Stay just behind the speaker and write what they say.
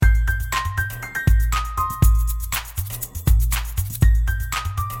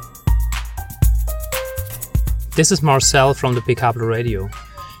This is Marcel from the Picable Radio.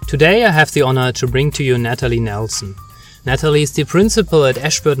 Today I have the honor to bring to you Natalie Nelson. Natalie is the principal at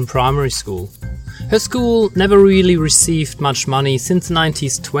Ashburton Primary School. Her school never really received much money since the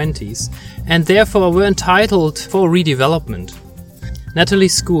 1920s and therefore were entitled for redevelopment.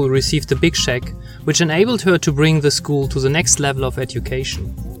 Natalie's school received a big check which enabled her to bring the school to the next level of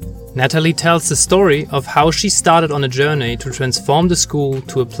education. Natalie tells the story of how she started on a journey to transform the school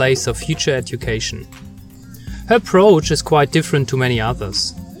to a place of future education. Her approach is quite different to many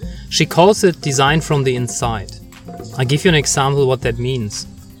others. She calls it design from the inside. I'll give you an example what that means.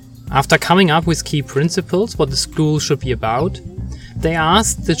 After coming up with key principles what the school should be about, they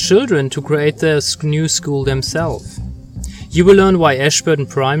asked the children to create their new school themselves. You will learn why Ashburton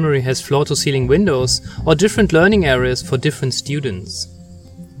Primary has floor-to-ceiling windows or different learning areas for different students.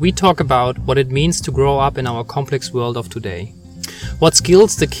 We talk about what it means to grow up in our complex world of today. What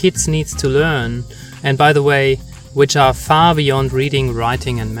skills the kids need to learn, and by the way, which are far beyond reading,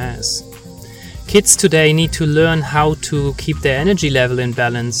 writing and math. Kids today need to learn how to keep their energy level in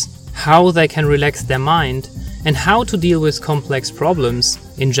balance, how they can relax their mind, and how to deal with complex problems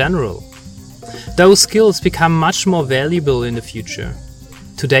in general. Those skills become much more valuable in the future.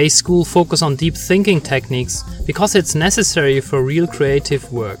 Today's school focus on deep thinking techniques because it's necessary for real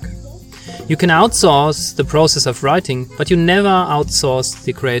creative work. You can outsource the process of writing, but you never outsource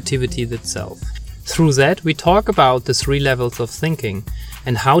the creativity itself. Through that, we talk about the 3 levels of thinking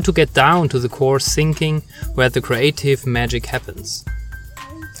and how to get down to the core thinking where the creative magic happens.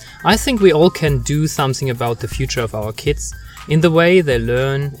 I think we all can do something about the future of our kids in the way they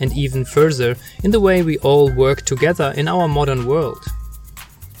learn and even further in the way we all work together in our modern world.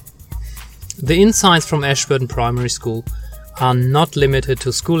 The insights from Ashburton Primary School are not limited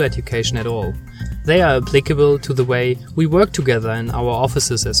to school education at all. They are applicable to the way we work together in our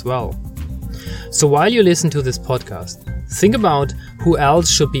offices as well. So while you listen to this podcast, think about who else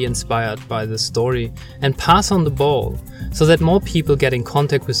should be inspired by this story and pass on the ball so that more people get in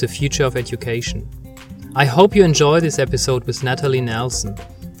contact with the future of education. I hope you enjoy this episode with Natalie Nelson,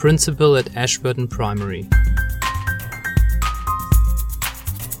 principal at Ashburton Primary.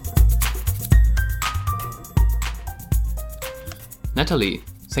 Natalie,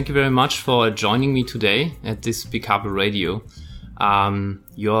 thank you very much for joining me today at this Picable Radio.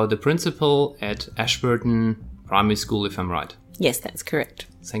 You're the principal at Ashburton Primary School, if I'm right. Yes, that's correct.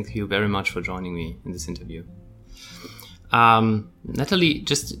 Thank you very much for joining me in this interview. Natalie,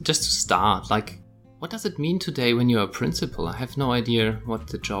 just to start, what does it mean today when you're a principal? I have no idea what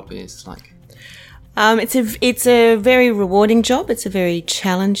the job is like. It's a very rewarding job. It's a very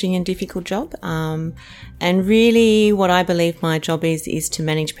challenging and difficult job. And really what I believe my job is to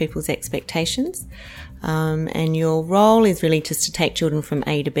manage people's expectations. And your role is really just to take children from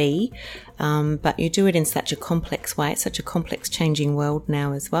A to B. But you do it in such a complex way. It's such a complex changing world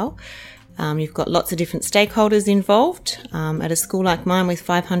now as well. You've got lots of different stakeholders involved. At a school like mine with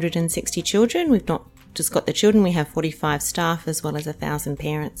 560 children, we've not just got the children, we have 45 staff as well as 1,000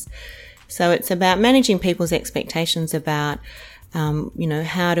 parents. So it's about managing people's expectations about,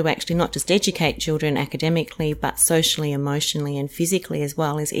 how to actually not just educate children academically, but socially, emotionally and physically as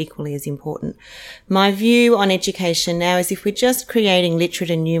well is equally as important. My view on education now is if we're just creating literate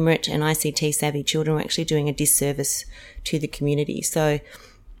and numerate and ICT savvy children, we're actually doing a disservice to the community. So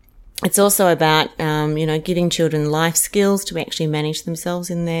it's also about, giving children life skills to actually manage themselves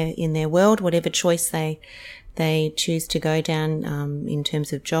in their world, whatever choice they choose to go down in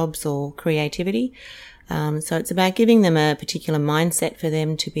terms of jobs or creativity. So it's about giving them a particular mindset for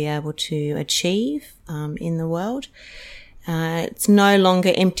them to be able to achieve in the world. It's no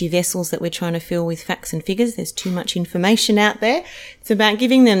longer empty vessels that we're trying to fill with facts and figures. There's too much information out there. It's about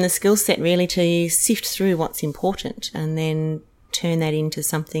giving them the skill set really to sift through what's important and then turn that into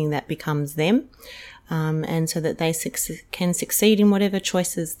something that becomes them. And so that they can succeed in whatever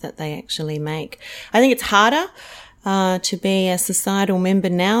choices that they actually make. I think it's harder to be a societal member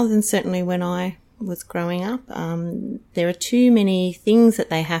now than certainly when I was growing up. There are too many things that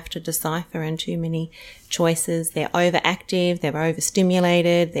they have to decipher and too many choices. They're overactive, they're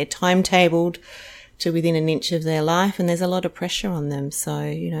overstimulated, they're timetabled to within an inch of their life, and there's a lot of pressure on them. So,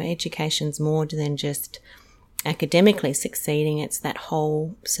 education's more than just academically succeeding. It's that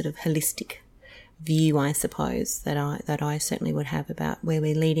whole sort of holistic view, I suppose, that I certainly would have about where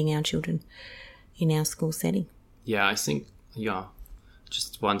we're leading our children in our school setting. Yeah, I think,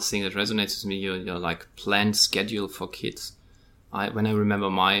 just one thing that resonates with me, your planned schedule for kids. When I remember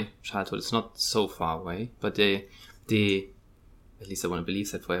my childhood, it's not so far away, but at least I want to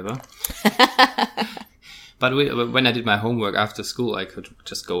believe that forever. But when I did my homework after school, I could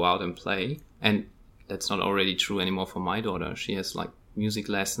just go out and play. And that's not already true anymore for my daughter. She has like music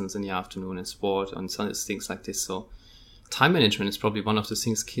lessons in the afternoon and sport on Sundays, things like this. So time management is probably one of the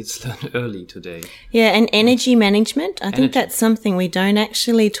things kids learn early today. Yeah, and energy management. I think that's something we don't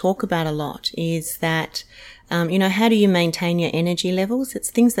actually talk about a lot, is that, how do you maintain your energy levels?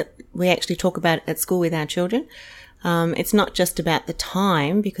 It's things that we actually talk about at school with our children. It's not just about the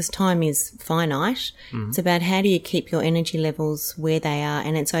time, because time is finite. Mm-hmm. It's about how do you keep your energy levels where they are,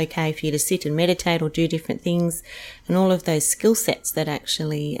 and it's okay for you to sit and meditate or do different things, and all of those skill sets that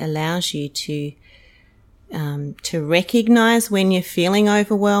actually allows you to recognize when you're feeling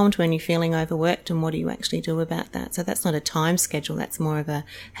overwhelmed, when you're feeling overworked, and what do you actually do about that. So that's not a time schedule. That's more of a,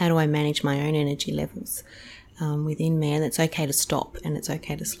 how do I manage my own energy levels within me, and it's okay to stop and it's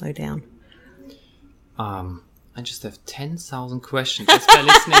okay to slow down. I just have 10,000 questions just by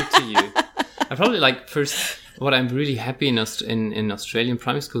listening to you. I probably first, what I'm really happy in Australian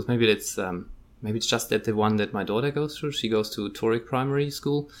primary schools, maybe it's just that the one that my daughter goes through, she goes to Torek Primary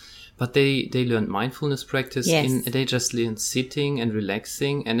School, but they learn mindfulness practice. Yes. They just learn sitting and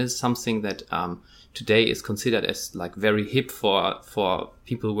relaxing, and it's something that today is considered as like very hip for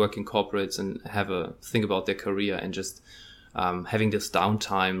people who work in corporates and think about their career, and just having this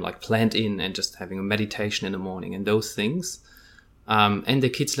downtime like planned in, and just having a meditation in the morning and those things. And the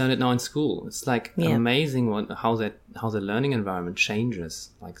kids learn it now in school. It's like amazing how the learning environment changes.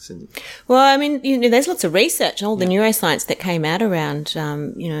 Well, I mean, there's lots of research, all the neuroscience that came out around,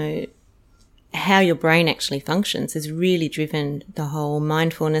 how your brain actually functions has really driven the whole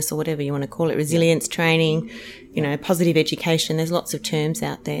mindfulness, or whatever you want to call it, resilience training, positive education. There's lots of terms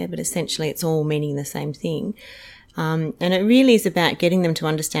out there, but essentially it's all meaning the same thing. And it really is about getting them to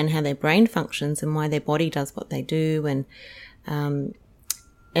understand how their brain functions and why their body does what they do. And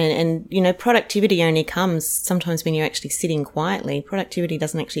productivity only comes sometimes when you're actually sitting quietly. Productivity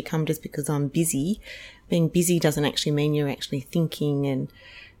doesn't actually come just because I'm busy. Being busy doesn't actually mean you're actually thinking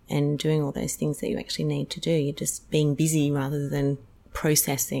and doing all those things that you actually need to do. You're just being busy rather than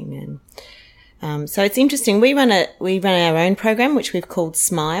processing. And so it's interesting. We run our own program, which we've called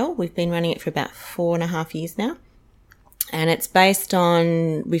Smile. We've been running it for about 4.5 years now. And it's based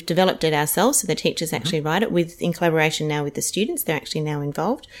on, we've developed it ourselves, so the teachers actually write it in collaboration now with the students. They're actually now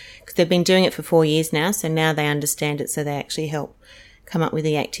involved because they've been doing it for 4 years now, so now they understand it, so they actually help come up with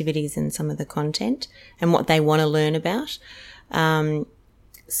the activities and some of the content and what they want to learn about.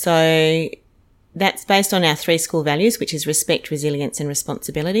 So that's based on our 3 school values, which is respect, resilience and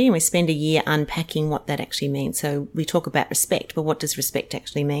responsibility. And we spend a year unpacking what that actually means. So we talk about respect, but what does respect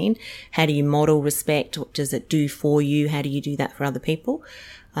actually mean? How do you model respect? What does it do for you? How do you do that for other people?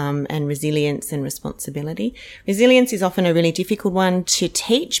 And resilience and responsibility. Resilience is often a really difficult one to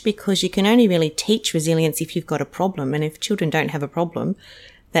teach, because you can only really teach resilience if you've got a problem. And if children don't have a problem,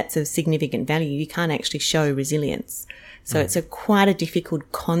 that's of significant value. You can't actually show resilience. So it's quite a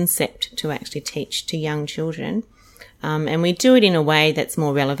difficult concept to actually teach to young children. And we do it in a way that's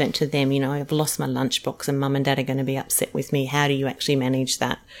more relevant to them. I've lost my lunchbox and mum and dad are going to be upset with me. How do you actually manage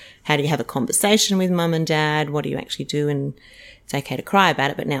that? How do you have a conversation with mum and dad? What do you actually do? And it's okay to cry about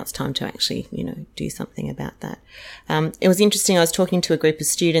it, but now it's time to actually, do something about that. It was interesting. I was talking to a group of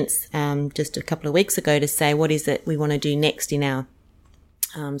students just a couple of weeks ago to say, what is it we want to do next in our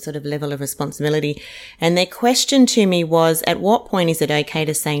sort of level of responsibility. And their question to me was, at what point is it okay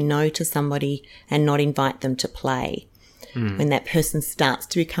to say no to somebody and not invite them to play? When that person starts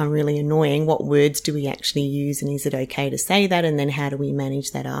to become really annoying, what words do we actually use, and is it okay to say that? And then how do we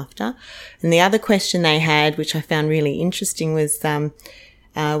manage that after? And the other question they had, which I found really interesting, was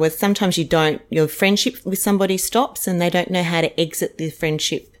sometimes your friendship with somebody stops and they don't know how to exit the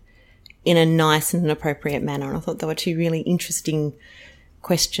friendship in a nice and an appropriate manner. And I thought they were 2 really interesting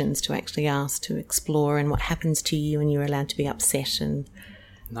questions to actually ask, to explore, and what happens to you when you're allowed to be upset. And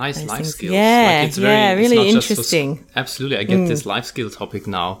nice life skills. Yeah, really interesting. Absolutely. I get this life skill topic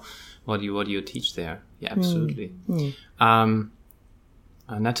now. What do you teach there? Yeah, absolutely.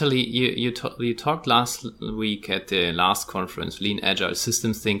 Natalie, you talked last week at the last conference, Lean Agile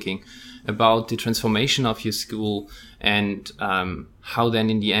Systems Thinking, about the transformation of your school, and how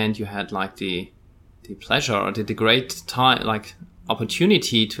then in the end you had like the pleasure or the great time, like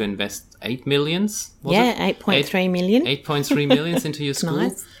opportunity to invest 8 million. 8.3 million. 8.3 million into your school.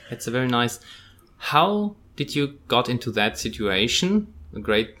 Nice. It's a very nice. How did you got into that situation? A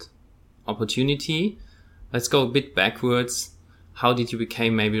great opportunity. Let's go a bit backwards. How did you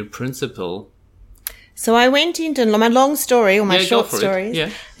become maybe a principal? So I went into my long story or my short stories, yeah.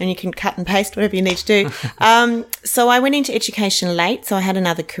 And you can cut and paste whatever you need to do. So I went into education late. So I had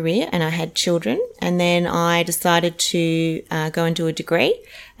another career and I had children. And then I decided to go and do a degree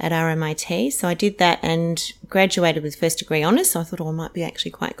at RMIT. So I did that and graduated with first degree honours. So I thought, I might be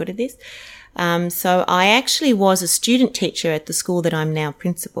actually quite good at this. So I actually was a student teacher at the school that I'm now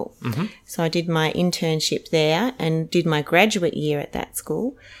principal. Mm-hmm. So I did my internship there and did my graduate year at that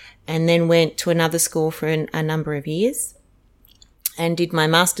school. And then went to another school for a number of years and did my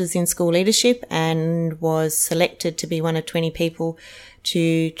master's in school leadership and was selected to be one of 20 people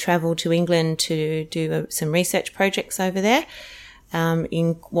to travel to England to do some research projects over there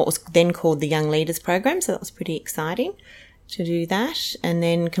in what was then called the Young Leaders Program. So that was pretty exciting to do that. And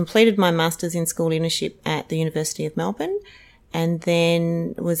then completed my master's in school leadership at the University of Melbourne. And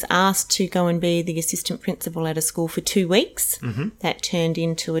then was asked to go and be the assistant principal at a school for 2 weeks. Mm-hmm. That turned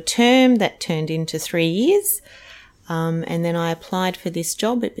into a term, that turned into 3 years. And then I applied for this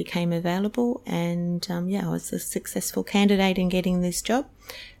job. It became available. And, I was a successful candidate in getting this job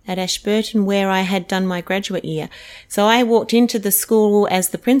at Ashburton, where I had done my graduate year. So I walked into the school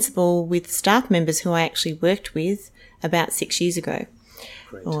as the principal with staff members who I actually worked with about 6 years ago.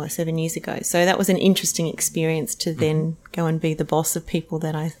 Great. Or 7 years ago. So that was an interesting experience to then go and be the boss of people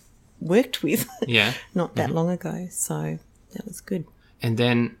that I worked with not that long ago. So that was good. And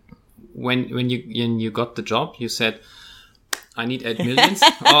then when you got the job, you said, I need 8 million?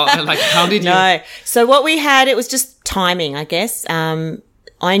 Or like, how did you? No. So what we had, it was just timing, I guess.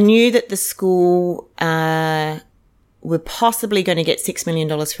 I knew that the school were possibly going to get $6 million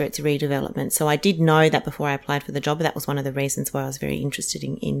for its redevelopment. So I did know that before I applied for the job. That was one of the reasons why I was very interested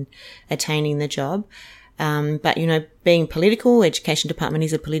in attaining the job. But, being political, Education Department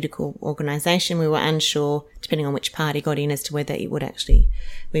is a political organisation. We were unsure, depending on which party got in, as to whether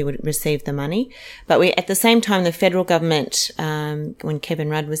we would receive the money. But at the same time, the federal government, when Kevin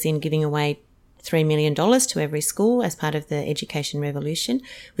Rudd was in giving away $3 million to every school as part of the education revolution,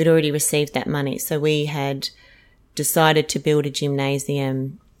 we'd already received that money. So we had decided to build a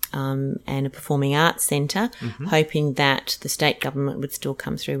gymnasium and a performing arts centre, hoping that the state government would still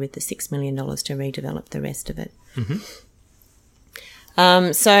come through with the $6 million to redevelop the rest of it. Mm-hmm.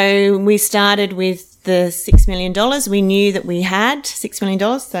 So we started with the $6 million. We knew that we had $6 million,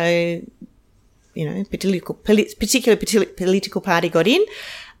 so, particular political party got in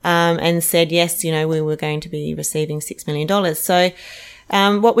and said, yes, we were going to be receiving $6 million. So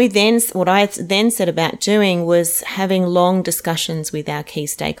what I then set about doing was having long discussions with our key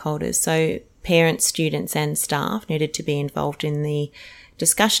stakeholders. So parents, students and staff needed to be involved in the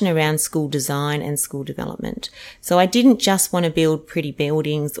discussion around school design and school development. So I didn't just want to build pretty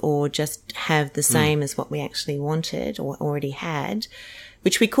buildings or just have the same as what we actually wanted or already had,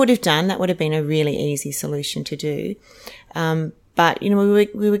 which we could have done. That would have been a really easy solution to do. But,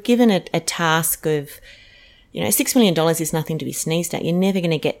 we were given a task of, $6 million is nothing to be sneezed at. You're never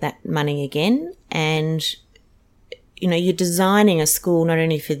going to get that money again. And, you're designing a school not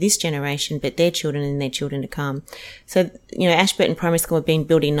only for this generation, but their children and their children to come. So, Ashburton Primary School had been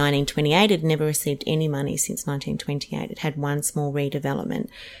built in 1928. It had never received any money since 1928. It had one small redevelopment.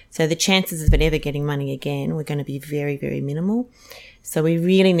 So the chances of it ever getting money again were going to be very, very minimal. So we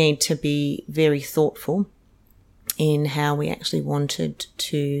really need to be very thoughtful in how we actually wanted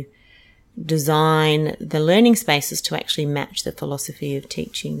to design the learning spaces to actually match the philosophy of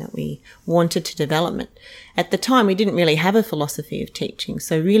teaching that we wanted to develop. At the time, we didn't really have a philosophy of teaching.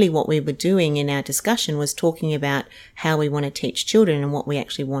 So really what we were doing in our discussion was talking about how we want to teach children and what we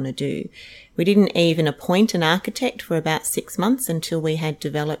actually want to do. We didn't even appoint an architect for about 6 months until we had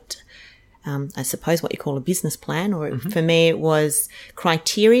developed I suppose what you call a business plan, or for me it was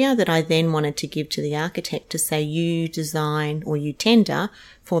criteria that I then wanted to give to the architect to say, you design or you tender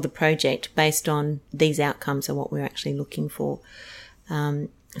for the project based on these outcomes are what we're actually looking for.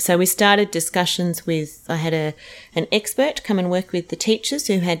 So we started discussions with, I had an expert come and work with the teachers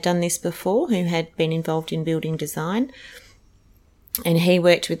who had done this before, who had been involved in building design. And he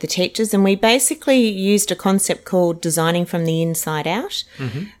worked with the teachers, and we basically used a concept called designing from the inside out,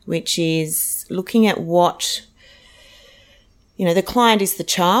 which is looking at what, the client is the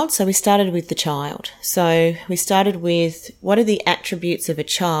child. So we started with the child. So we started with what are the attributes of a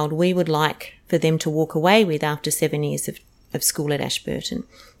child we would like for them to walk away with after 7 years of school at Ashburton.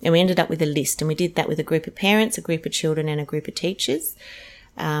 And we ended up with a list, and we did that with a group of parents, a group of children and a group of teachers.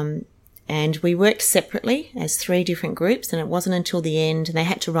 And we worked separately as 3 different groups, and it wasn't until the end, and they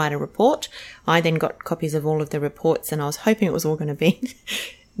had to write a report. I then got copies of all of the reports, and I was hoping it was all going to be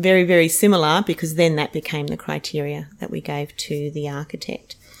very, very similar, because then that became the criteria that we gave to the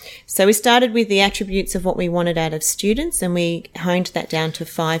architect. So we started with the attributes of what we wanted out of students, and we honed that down to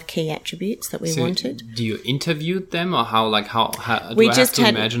 5 key attributes that we wanted. Do you interview them, or how do we I just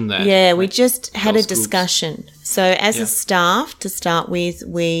have to imagine that? Yeah, like, we just had a groups? discussion. So as a staff, to start with,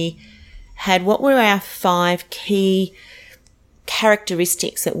 we had what were our 5 key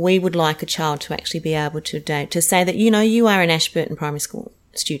characteristics that we would like a child to actually be able to say that, you are an Ashburton Primary School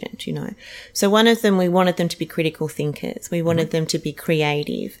student, So one of them, we wanted them to be critical thinkers. We wanted them to be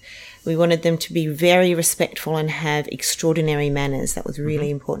creative. We wanted them to be very respectful and have extraordinary manners. That was really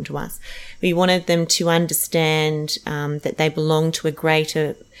important to us. We wanted them to understand that they belong to a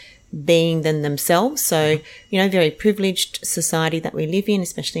greater being than themselves. So, very privileged society that we live in,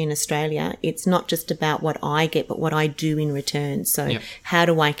 especially in Australia. It's not just about what I get, but what I do in return. So how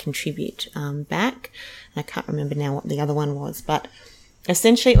do I contribute back? I can't remember now what the other one was, but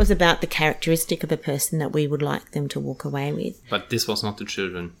essentially it was about the characteristic of a person that we would like them to walk away with. But this was not the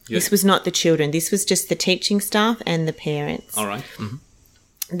children. This was not the children. This was just the teaching staff and the parents. All right.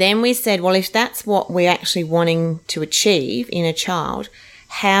 Then we said, well, if that's what we're actually wanting to achieve in a child,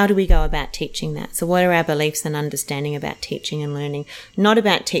 how do we go about teaching that? So what are our beliefs and understanding about teaching and learning? Not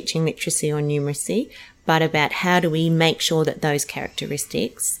about teaching literacy or numeracy, but about how do we make sure that those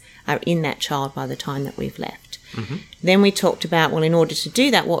characteristics are in that child by the time that we've left. Then we talked about, well, in order to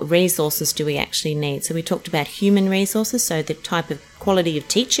do that, what resources do we actually need? So we talked about human resources, so the type of quality of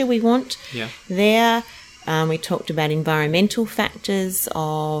teacher we want there. We talked about environmental factors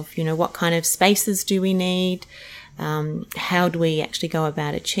of, what kind of spaces do we need? How do we actually go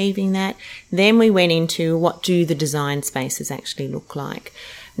about achieving that? Then we went into what do the design spaces actually look like?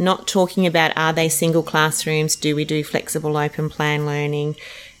 Not talking about are they single classrooms, do we do flexible open plan learning,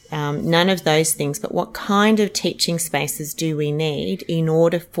 none of those things, but what kind of teaching spaces do we need in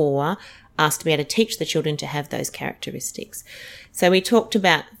order for us to be able to teach the children to have those characteristics? So we talked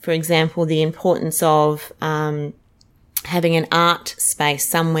about, for example, the importance of having an art space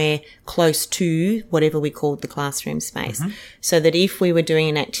somewhere close to whatever we called the classroom space, so that if we were doing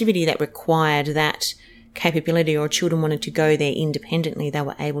an activity that required that capability or children wanted to go there independently, they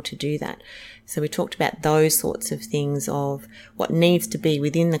were able to do that. So we talked about those sorts of things of what needs to be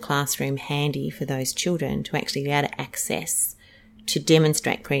within the classroom handy for those children to actually be able to access, to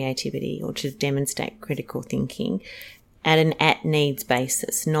demonstrate creativity or to demonstrate critical thinking at an at-needs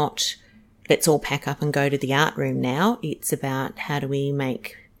basis, not let's all pack up and go to the art room now. It's about how do we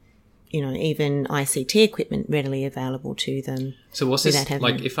make, even ICT equipment readily available to them. So was this,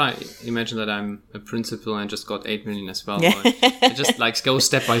 like, if I imagine that I'm a principal and just got 8 million as well, I just go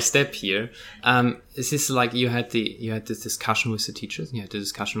step by step here. Is this like you had this discussion with the teachers, you had the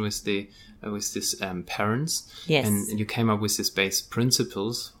discussion with this parents, and you came up with this base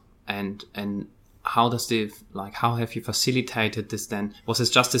principles, and how have you facilitated this then? Was this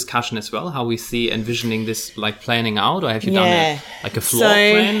just discussion as well? How we see envisioning this planning out, or have you done a floor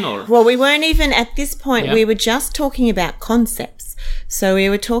plan? Or? Well, we weren't even at this point. We were just talking about concepts. So we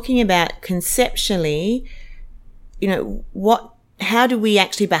were talking about conceptually, how do we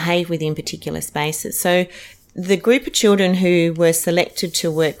actually behave within particular spaces? So the group of children who were selected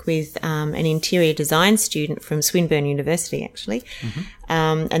to work with an interior design student from Swinburne University, actually,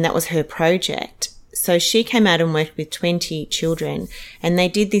 and that was her project. So she came out and worked with 20 children, and they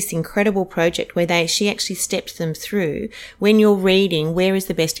did this incredible project where she actually stepped them through, when you're reading, where is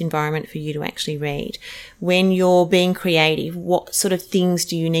the best environment for you to actually read? When you're being creative, what sort of things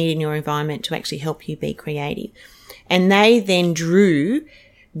do you need in your environment to actually help you be creative? And they then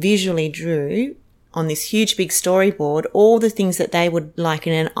visually drew on this huge big storyboard all the things that they would like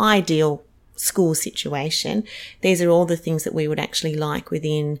in an ideal school situation. These are all the things that we would actually like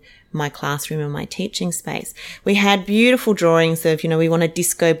within my classroom and my teaching space. We had beautiful drawings of, we want a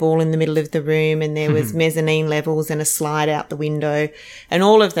disco ball in the middle of the room, and there was mezzanine levels and a slide out the window and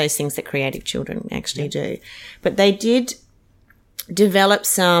all of those things that creative children actually do. But they did develop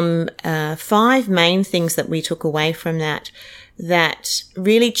some 5 main things that we took away from that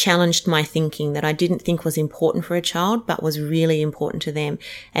really challenged my thinking, that I didn't think was important for a child, but was really important to them.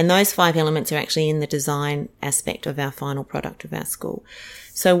 And those 5 elements are actually in the design aspect of our final product of our school.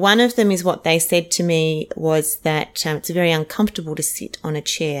 So one of them is what they said to me was that it's very uncomfortable to sit on a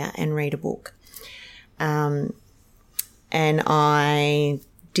chair and read a book. And I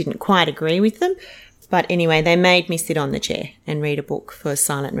didn't quite agree with them. But anyway, they made me sit on the chair and read a book for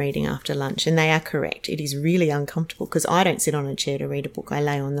silent reading after lunch. And they are correct. It is really uncomfortable because I don't sit on a chair to read a book. I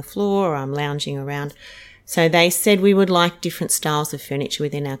lay on the floor or I'm lounging around. So they said we would like different styles of furniture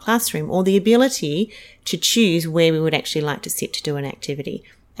within our classroom, or the ability to choose where we would actually like to sit to do an activity.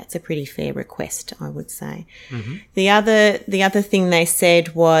 That's a pretty fair request, I would say. Mm-hmm. The other thing they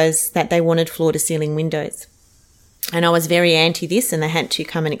said was that they wanted floor-to-ceiling windows. And I was very anti this, and they had to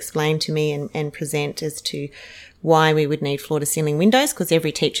come and explain to me and present as to why we would need floor-to-ceiling windows, because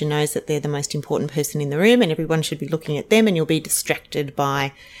every teacher knows that they're the most important person in the room and everyone should be looking at them, and you'll be distracted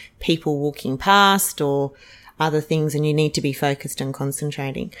by people walking past or other things, and you need to be focused and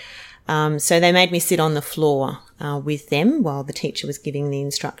concentrating. So they made me sit on the floor with them while the teacher was giving the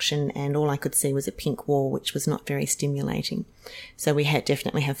instruction, and all I could see was a pink wall, which was not very stimulating. So we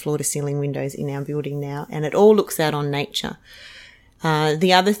definitely have floor-to-ceiling windows in our building now, and it all looks out on nature.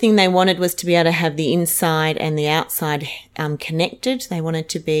 The other thing they wanted was to be able to have the inside and the outside connected. They wanted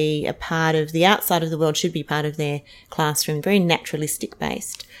to be a part of the outside of the world, should be part of their classroom, very naturalistic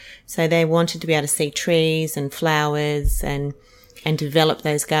based. So they wanted to be able to see trees and flowers and develop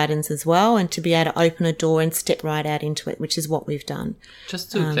those gardens as well, and to be able to open a door and step right out into it, which is what we've done.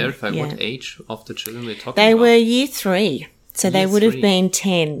 Just to clarify, what age of the children we're talking about? They were year 3, so they would have been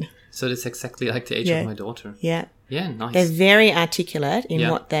 10. So that's exactly like the age of my daughter. Yeah. Yeah, nice. They're very articulate in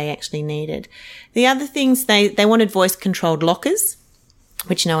what they actually needed. The other things, they wanted voice-controlled lockers,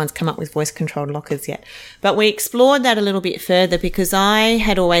 which no one's come up with voice-controlled lockers yet. But we explored that a little bit further, because I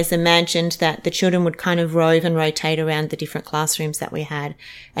had always imagined that the children would kind of rove and rotate around the different classrooms that we had,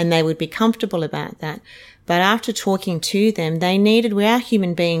 and they would be comfortable about that. But after talking to them, we are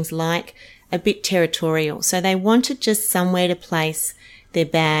human beings, like a bit territorial. So they wanted just somewhere to place their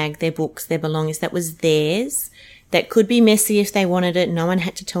bag, their books, their belongings that was theirs. That could be messy if they wanted it. No one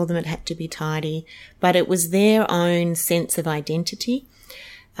had to tell them it had to be tidy, but it was their own sense of identity,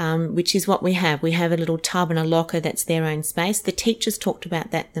 which is what we have. We have a little tub and a locker that's their own space. The teachers talked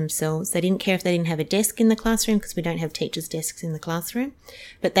about that themselves. They didn't care if they didn't have a desk in the classroom, because we don't have teachers' desks in the classroom,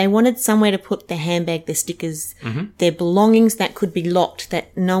 but they wanted somewhere to put their handbag, their stickers, their belongings that could be locked,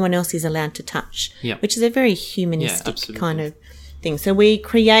 that no one else is allowed to touch, which is a very humanistic kind of thing. So we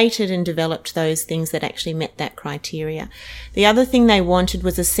created and developed those things that actually met that criteria. The other thing they wanted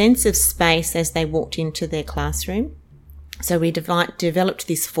was a sense of space as they walked into their classroom. So we developed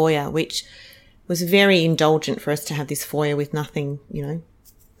this foyer, which was very indulgent for us to have this foyer with nothing,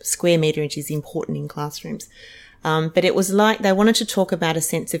 square meterage is important in classrooms. But it was like they wanted to talk about a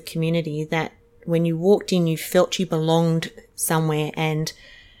sense of community, that when you walked in, you felt you belonged somewhere, and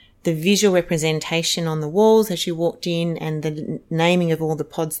the visual representation on the walls as you walked in and the naming of all the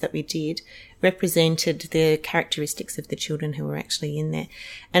pods that we did represented the characteristics of the children who were actually in there.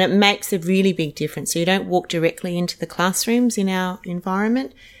 And it makes a really big difference. So you don't walk directly into the classrooms in our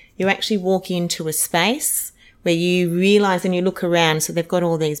environment. You actually walk into a space where you realise and you look around. So they've got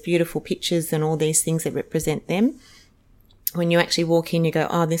all these beautiful pictures and all these things that represent them. When you actually walk in, you go,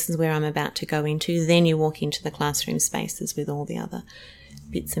 oh, this is where I'm about to go into. Then you walk into the classroom spaces with all the other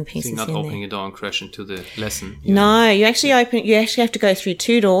bits and pieces. So you're not opening a door and crash into the lesson. No, you actually have to go through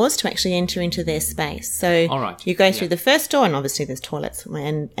 2 doors to actually enter into their space. So you go through the first door, and obviously there's toilets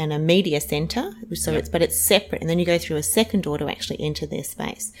and a media centre, but it's separate, and then you go through a second door to actually enter their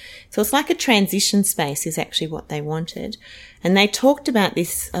space. So it's like a transition space is actually what they wanted. And they talked about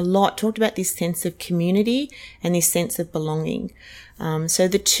this a lot, talked about this sense of community and this sense of belonging. So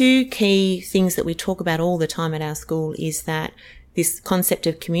the 2 key things that we talk about all the time at our school is that this concept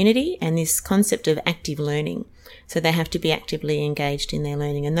of community and this concept of active learning. So they have to be actively engaged in their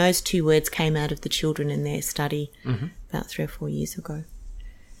learning. And those 2 words came out of the children in their study about 3 or 4 years ago.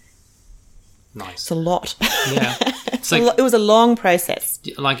 Nice. It's a lot. Yeah. It was a long process.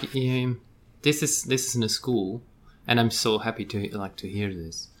 Like, this is in a school, and I'm so happy to hear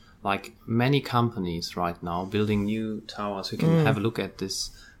this. Like, many companies right now building new towers. We can have a look at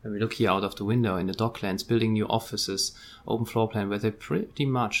this. When we look here out of the window in the Docklands, building new offices, open floor plan, where they pretty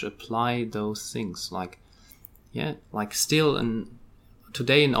much apply those things.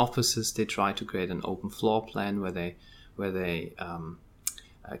 Today in offices, they try to create an open floor plan where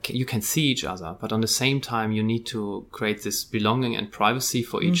you can see each other, but on the same time, you need to create this belonging and privacy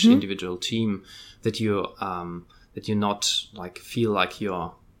for each individual team, that you not like feel like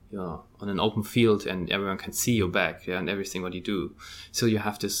you're on an open field and everyone can see your back, and everything what you do. So you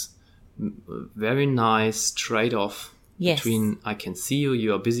have this very nice trade-off between I can see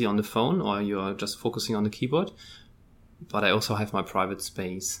you are busy on the phone, or you are just focusing on the keyboard, but I also have my private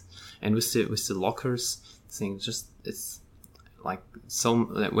space. And with the lockers thing, it's like, so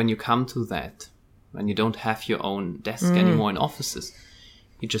when you come to that, when you don't have your own desk anymore in offices,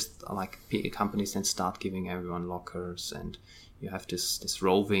 you just, like, companies then start giving everyone lockers, and you have this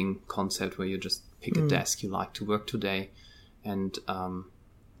roving concept where you just pick a desk you like to work today, and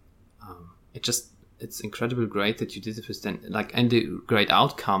it's incredibly great that you did it with and the great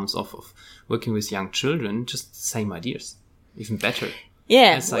outcomes of working with young children, just the same ideas, even better.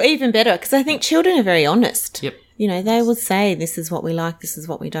 Yeah, even better, because I think children are very honest. Yep. You know, they will say, this is what we like, this is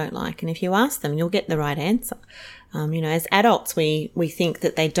what we don't like. And if you ask them, you'll get the right answer. You know, as adults, we think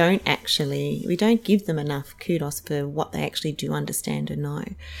that we don't give them enough kudos for what they actually do understand and know.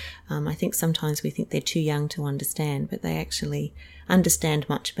 I think sometimes we think they're too young to understand, but they actually understand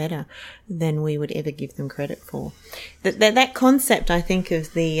much better than we would ever give them credit for. That concept, I think, of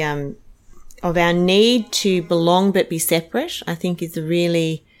our need to belong but be separate, I think is a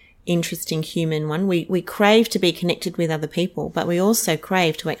really interesting human one. We crave to be connected with other people, but we also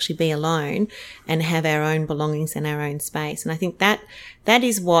crave to actually be alone and have our own belongings and our own space. And I think that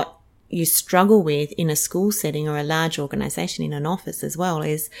is what you struggle with in a school setting or a large organisation, in an office as well,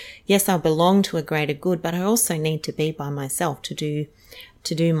 is, yes, I belong to a greater good, but I also need to be by myself to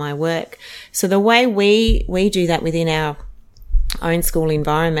do my work. So the way we do that within our own school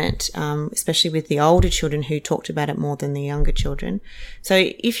environment, especially with the older children who talked about it more than the younger children. So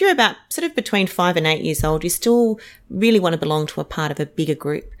if you're about sort of between 5 and 8 years old, you still really want to belong to a part of a bigger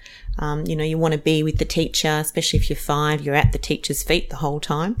group. You know, you want to be with the teacher, especially if you're 5, you're at the teacher's feet the whole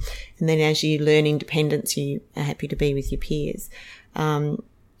time. And then as you learn independence, you are happy to be with your peers.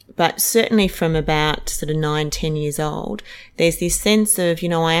 But certainly from about sort of 9, 10 years old, there's this sense of, you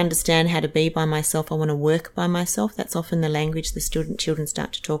know, I understand how to be by myself. I want to work by myself. That's often the language the children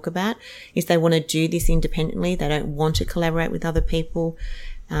start to talk about, is they want to do this independently. They don't want to collaborate with other people.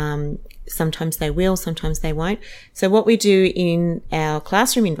 Sometimes they will, sometimes they won't. So what we do in our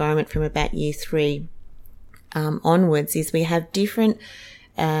classroom environment from about year 3 onwards is we have different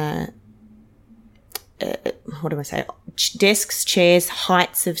desks, chairs,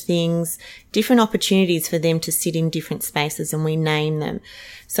 heights of things, different opportunities for them to sit in different spaces, and we name them.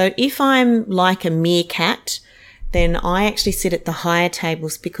 So if I'm like a meerkat, then I actually sit at the higher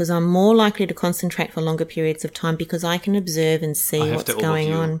tables because I'm more likely to concentrate for longer periods of time because I can observe and see what's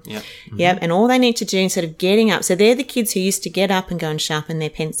going on. Yep. Mm-hmm. Yep. And all they need to do instead of getting up, so they're the kids who used to get up and go and sharpen their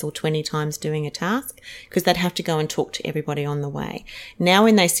pencil 20 times doing a task because they'd have to go and talk to everybody on the way. Now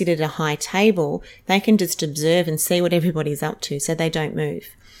when they sit at a high table, they can just observe and see what everybody's up to so they don't move.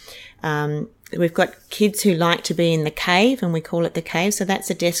 We've got kids who like to be in the cave, and we call it the cave. So that's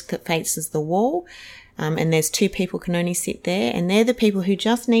a desk that faces the wall. And there's 2 people can only sit there, and they're the people who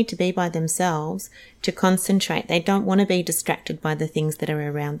just need to be by themselves to concentrate. They don't want to be distracted by the things that are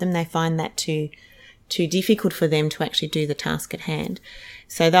around them. They find that too difficult for them to actually do the task at hand.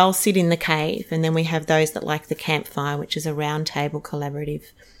 So they'll sit in the cave, and then we have those that like the campfire, which is a round table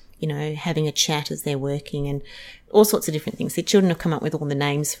collaborative, you know, having a chat as they're working and all sorts of different things. The children have come up with all the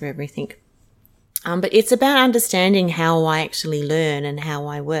names for everything. But it's about understanding how I actually learn and how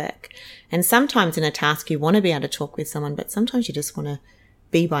I work. And sometimes in a task you want to be able to talk with someone, but sometimes you just want to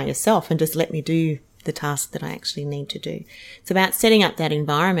be by yourself and just let me do the task that I actually need to do. It's about setting up that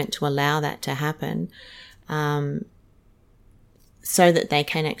environment to allow that to happen, so that they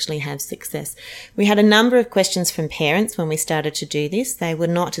can actually have success. We had a number of questions from parents when we started to do this. They were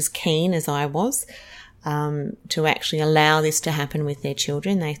not as keen as I was to actually allow this to happen with their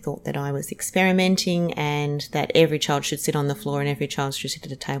children. They thought that I was experimenting and that every child should sit on the floor and every child should sit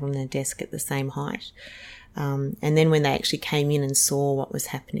at a table and a desk at the same height. And then when they actually came in and saw what was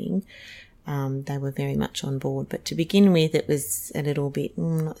happening, they were very much on board. But to begin with, it was a little bit,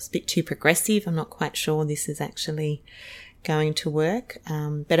 a bit too progressive. I'm not quite sure this is actually going to work.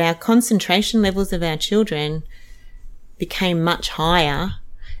 But our concentration levels of our children became much higher,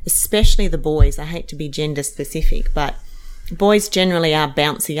 especially the boys. I hate to be gender specific, but boys generally are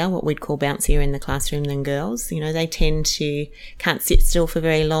bouncier, what we'd call bouncier in the classroom, than girls. You know, they can't sit still for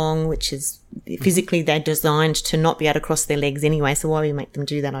very long, which is physically they're designed to not be able to cross their legs anyway. So why we make them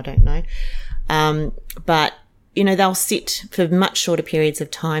do that, I don't know. But, you know, they'll sit for much shorter periods of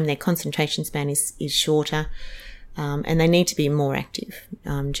time. Their concentration span is shorter. And they need to be more active,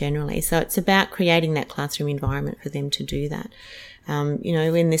 generally. So it's about creating that classroom environment for them to do that. You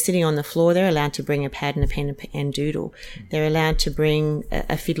know, when they're sitting on the floor, they're allowed to bring a pad and a pen and doodle. They're allowed to bring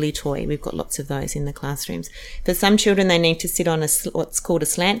a fiddly toy. We've got lots of those in the classrooms. For some children, they need to sit on what's called a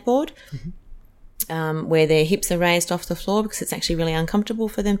slant board, where their hips are raised off the floor because it's actually really uncomfortable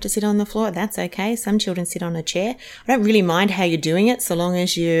for them to sit on the floor. That's okay. Some children sit on a chair. I don't really mind how you're doing it so long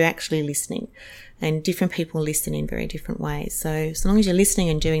as you're actually listening. And different people listen in very different ways. So long as you're listening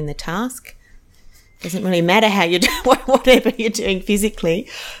and doing the task, doesn't really matter how you do whatever you're doing physically.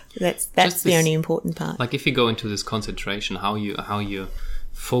 That's the only important part. Like if you go into this concentration, how you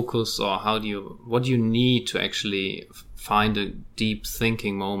focus, or what do you need to actually find a deep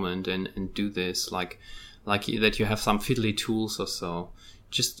thinking moment and do this, like that you have some fiddly tools or so.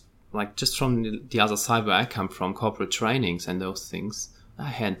 Just from the other side where I come from, corporate trainings and those things, I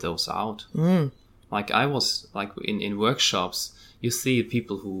hand those out. Like I was like in workshops, you see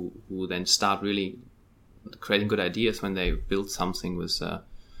people who then start really creating good ideas when they build something with a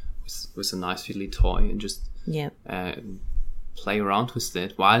nice fiddly toy and just play around with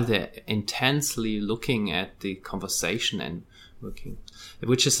it while they're intensely looking at the conversation and working,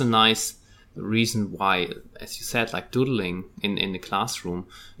 which is a nice reason why, as you said, like doodling in the classroom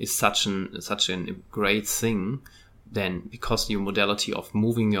is such a great thing. Then because your modality of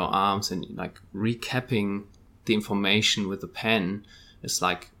moving your arms and like recapping the information with a pen is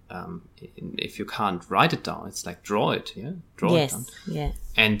like, if you can't write it down, it's like draw it down.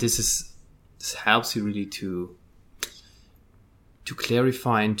 And this helps you really to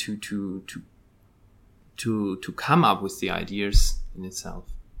clarify and to come up with the ideas in itself.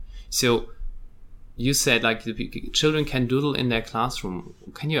 So you said like the children can doodle in their classroom.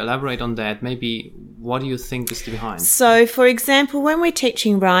 Can you elaborate on that? Maybe what do you think is behind? So, for example, when we're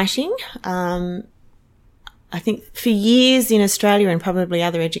teaching writing, I think for years in Australia and probably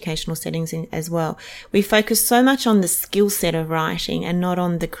other educational settings as well, we focus so much on the skill set of writing and not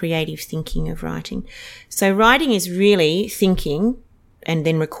on the creative thinking of writing. So writing is really thinking and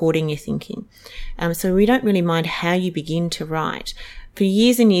then recording your thinking. So we don't really mind how you begin to write. For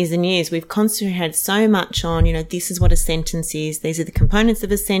years and years and years, we've concentrated so much on, this is what a sentence is. These are the components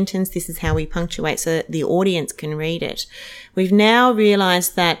of a sentence. This is how we punctuate so that the audience can read it. We've now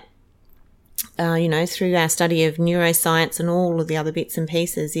realized that through our study of neuroscience and all of the other bits and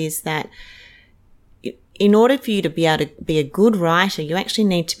pieces, is that in order for you to be able to be a good writer, you actually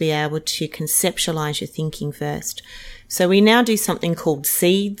need to be able to conceptualize your thinking first. So we now do something called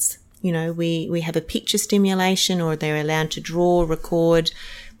seeds. We have a picture stimulation, or they're allowed to draw, record,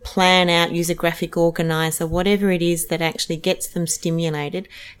 plan out, use a graphic organizer, whatever it is that actually gets them stimulated.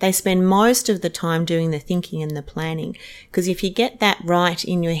 They spend most of the time doing the thinking and the planning, because if you get that right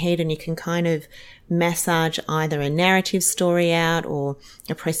in your head and you can kind of massage either a narrative story out or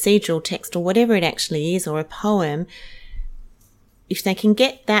a procedural text or whatever it actually is, or a poem, if they can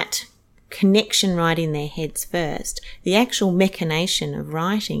get that connection right in their heads first, the actual machination of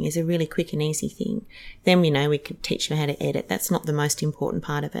writing is a really quick and easy thing. Then we could teach them how to edit. That's not the most important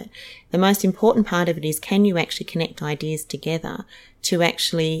part of it. The most important part of it is, can you actually connect ideas together to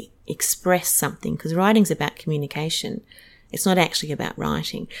actually express something? Because writing's about communication. It's not actually about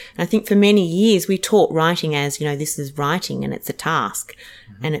writing. And I think for many years we taught writing as, this is writing and it's a task.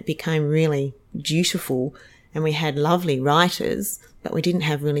 And it became really dutiful, and we had lovely writers, but we didn't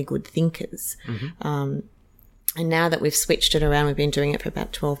have really good thinkers. And now that we've switched it around, we've been doing it for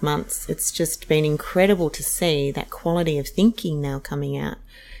about 12 months. It's just been incredible to see that quality of thinking now coming out,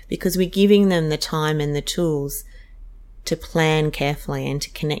 because we're giving them the time and the tools to plan carefully and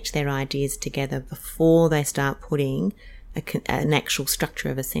to connect their ideas together before they start putting an actual structure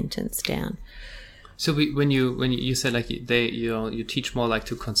of a sentence down. So when you said like you teach more like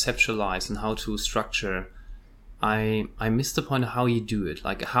to conceptualize and how to structure, I missed the point of how you do it.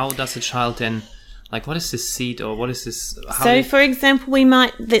 Like, how does a child then, like, what is this seed, or what is this? For example,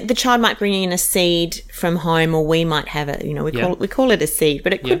 the child might bring in a seed from home, or we might have it. We call it a seed,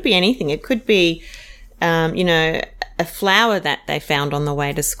 but it could be anything. It could be, a flower that they found on the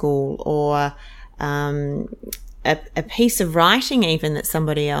way to school, or a piece of writing even that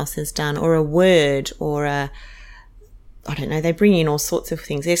somebody else has done, or a word, or I don't know, they bring in all sorts of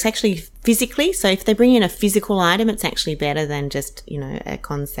things. It's actually physically, so if they bring in a physical item, it's actually better than just, a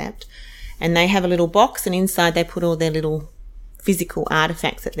concept. And they have a little box, and inside they put all their little physical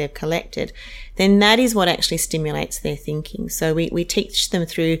artifacts that they've collected. Then that is what actually stimulates their thinking. So we teach them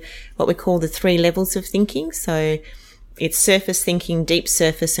through what we call the 3 levels of thinking. So it's surface thinking, deep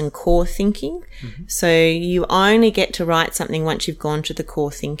surface, and core thinking. So you only get to write something once you've gone to the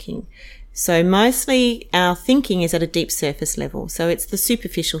core thinking. So mostly our thinking is at a deep surface level. So it's the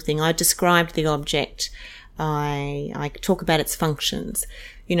superficial thing. I described the object. I talk about its functions.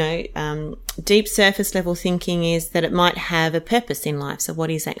 Deep surface level thinking is that it might have a purpose in life. So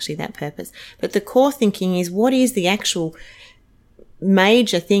what is actually that purpose? But the core thinking is, what is the actual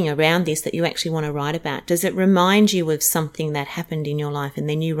major thing around this that you actually want to write about? Does it remind you of something that happened in your life and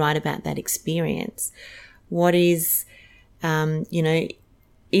then you write about that experience? What is,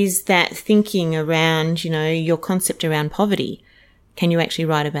 is that thinking around, your concept around poverty? Can you actually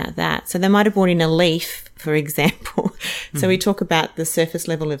write about that? So they might have brought in a leaf, for example. So we talk about the surface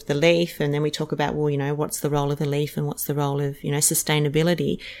level of the leaf, and then we talk about, what's the role of the leaf and what's the role of,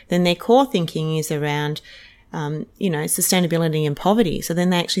 sustainability. Then their core thinking is around, sustainability and poverty. So then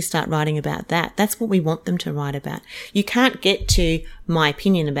they actually start writing about that. That's what we want them to write about. You can't get to my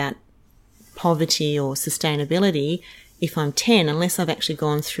opinion about poverty or sustainability if I'm 10 unless I've actually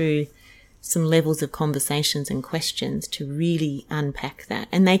gone through some levels of conversations and questions to really unpack that.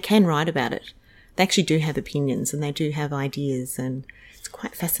 And they can write about it. They actually do have opinions and they do have ideas, and it's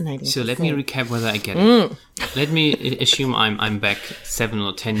quite fascinating. So let me recap whether I get it. Let me assume I'm back 7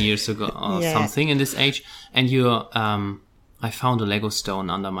 or 10 years ago or something in this age, and I found a Lego stone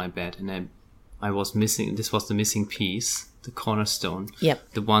under my bed, and I was missing. This was the missing piece, the cornerstone.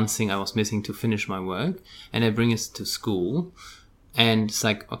 Yep. The one thing I was missing to finish my work, and I bring it to school, and it's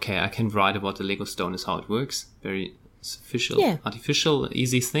like, okay, I can write about the Lego stone is how it works, very artificial,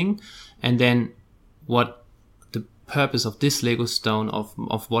 easy thing, and then what the purpose of this Lego stone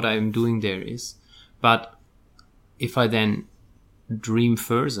of what I'm doing there is. But if I then dream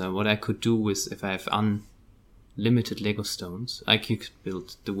further, what I could do with, if I have unlimited Lego stones, I could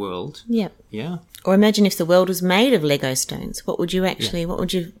build the world. Yep. Yeah. Or imagine if the world was made of Lego stones. What would your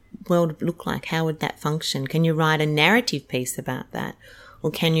world look like? How would that function? Can you write a narrative piece about that?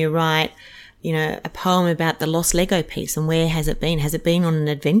 Or can you write, a poem about the lost Lego piece and where has it been? Has it been on an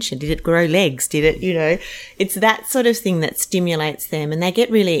adventure? Did it grow legs? Did it, it's that sort of thing that stimulates them, and they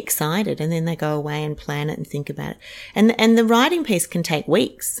get really excited, and then they go away and plan it and think about it. And the writing piece can take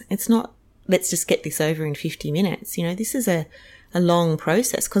weeks. It's not, let's just get this over in 50 minutes. This is a long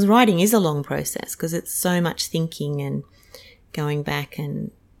process, because writing is a long process, because it's so much thinking and going back and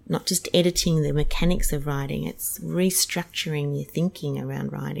not just editing the mechanics of writing. It's restructuring your thinking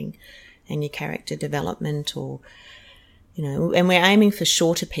around writing and your character development, or, and we're aiming for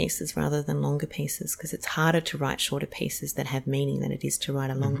shorter pieces rather than longer pieces, because it's harder to write shorter pieces that have meaning than it is to write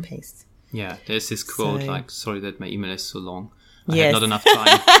a long piece. Yeah, there's this quote sorry that my email is so long. I had not enough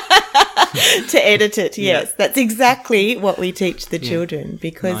time. To edit it, yes. Yeah. That's exactly what we teach the children,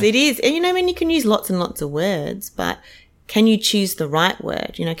 because it is, you can use lots and lots of words, but can you choose the right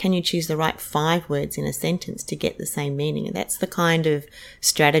word? Can you choose the right 5 words in a sentence to get the same meaning? And that's the kind of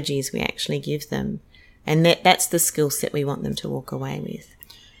strategies we actually give them. And that's the skill set we want them to walk away with.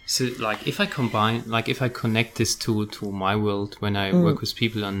 So, if I connect this to my world, when I work with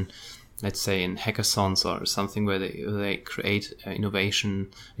people on, let's say, in hackathons or something where they create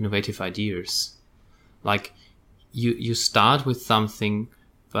innovative ideas, you start with something,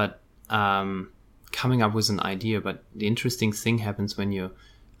 but coming up with an idea, but the interesting thing happens when you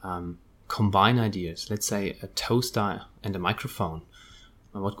combine ideas. Let's say a toaster and a microphone.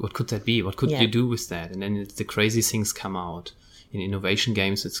 What could that be? What could you do with that? And then the crazy things come out. In innovation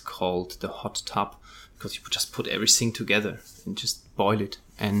games, it's called the hot tub, because you just put everything together and just boil it.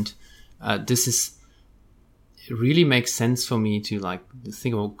 And it really makes sense for me to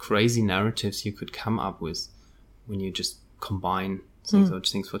think about crazy narratives you could come up with when you just combine things.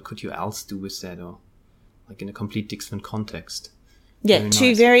 What could you else do with that, or in a complete different context? Yeah,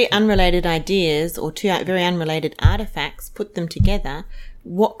 two very unrelated ideas or two very unrelated artifacts, put them together.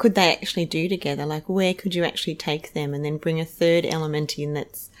 What could they actually do together? Where could you actually take them, and then bring a third element in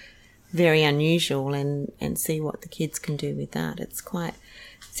that's very unusual, and see what the kids can do with that. It's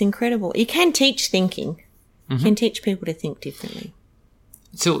incredible. You can teach thinking. You can teach people to think differently.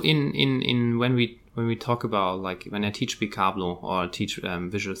 So in when we talk about, when I teach Picablo or teach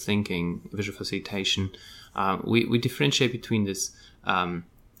visual thinking, visual facilitation, we differentiate between this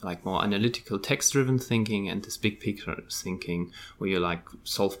more analytical text-driven thinking and this big picture thinking, where you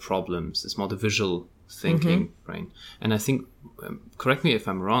solve problems. It's more the visual thinking brain. And I think, correct me if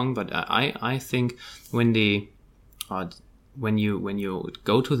I'm wrong, but I think when you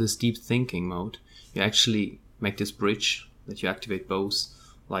go to this deep thinking mode, you actually make this bridge that you activate both,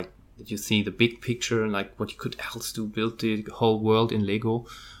 that you see the big picture, what you could else do, build the whole world in Lego,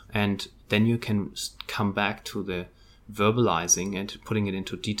 and then you can come back to the verbalizing and putting it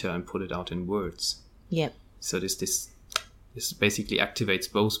into detail and put it out in words. Yep. So this basically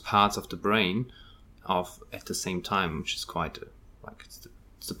activates both parts of the brain at the same time, which is quite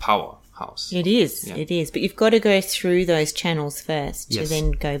it's the powerhouse. It is. Yeah. It is. But you've got to go through those channels first to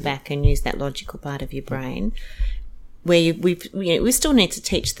then go back and use that logical part of your brain. Where we still need to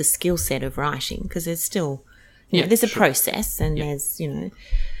teach the skill set of writing, because there's still there's a process, and there's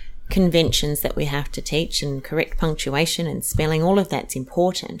conventions that we have to teach, and correct punctuation and spelling. All of that's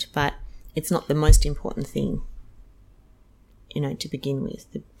important, but it's not the most important thing, to begin with.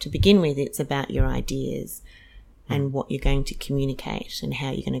 To begin with, it's about your ideas and what you're going to communicate and how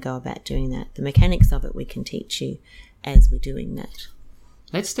you're going to go about doing that. The mechanics of it we can teach you as we're doing that.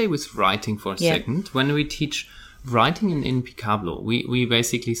 Let's stay with writing for a second. When we teach writing in Picablo, we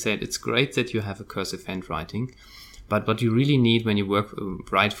basically said it's great that you have a cursive handwriting, but what you really need when you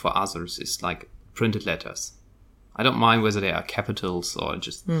write for others is like printed letters. I don't mind whether they are capitals or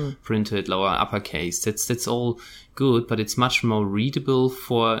just printed lower uppercase. That's all good, but it's much more readable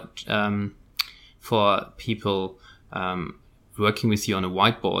for people working with you on a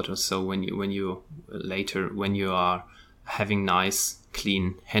whiteboard or so. When you are having nice,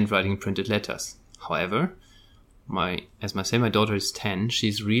 clean handwriting printed letters. However, my daughter is 10.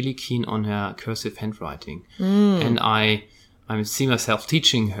 She's really keen on her cursive handwriting, and I see myself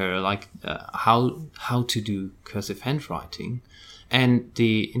teaching her like how to do cursive handwriting. And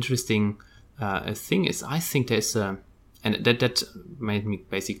the interesting thing is, I think there's and that made me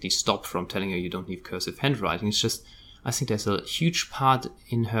basically stop from telling her you don't need cursive handwriting. It's just I think there's a huge part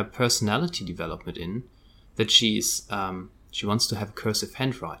in her personality development in that she wants to have cursive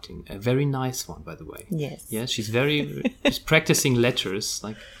handwriting, a very nice one, by the way. Yes. Yeah, she's practicing letters.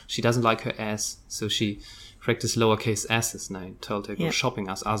 Like she doesn't like her S, so she practice lowercase s's, and I told her go shopping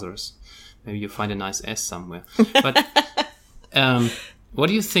as others. Maybe you find a nice S somewhere. But what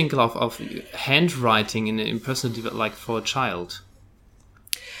do you think of handwriting in personal like for a child?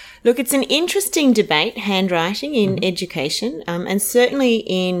 Look, it's an interesting debate, handwriting in education, and certainly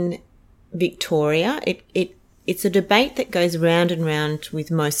in Victoria, it's a debate that goes round and round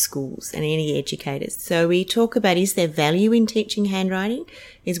with most schools and any educators. So we talk about, is there value in teaching handwriting?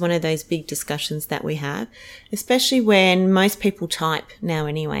 Is one of those big discussions that we have, especially when most people type now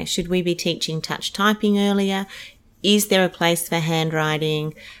anyway. Should we be teaching touch typing earlier? Is there a place for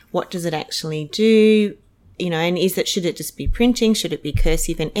handwriting? What does it actually do? And should it just be printing? Should it be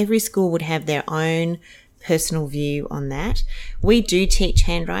cursive? And every school would have their own personal view on that. We do teach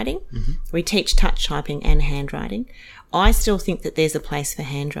handwriting. Mm-hmm. We teach touch typing and handwriting. I still think that there's a place for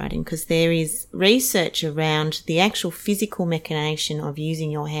handwriting because there is research around the actual physical machination of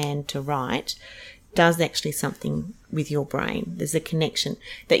using your hand to write does actually something with your brain. There's a connection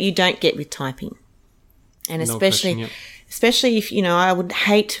that you don't get with typing. And especially if, I would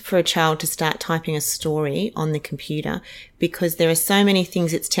hate for a child to start typing a story on the computer because there are so many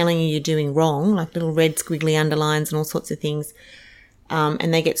things it's telling you you're doing wrong, like little red squiggly underlines and all sorts of things.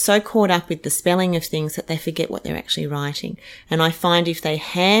 And they get so caught up with the spelling of things that they forget what they're actually writing. And I find if they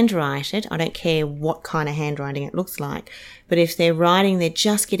handwrite it, I don't care what kind of handwriting it looks like, but if they're writing, they're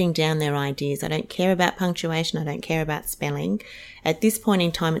just getting down their ideas. I don't care about punctuation. I don't care about spelling. At this point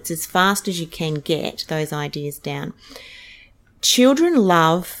in time, it's as fast as you can get those ideas down. Children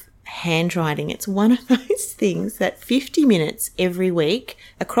love handwriting. It's one of those things that 50 minutes every week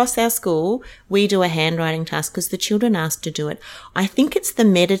across our school, we do a handwriting task because the children ask to do it. I think it's the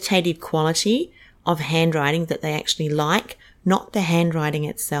meditative quality of handwriting that they actually like, not the handwriting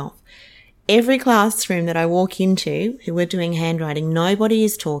itself. Every classroom that I walk into who are doing handwriting, nobody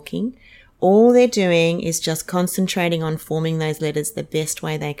is talking. All they're doing is just concentrating on forming those letters the best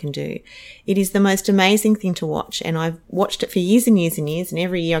way they can do. It is the most amazing thing to watch. And I've watched it for years and years and years. And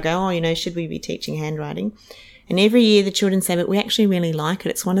every year I go, should we be teaching handwriting? And every year the children say, but we actually really like it.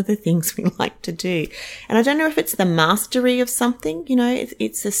 It's one of the things we like to do. And I don't know if it's the mastery of something,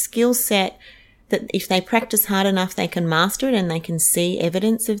 it's a skill set that if they practice hard enough, they can master it and they can see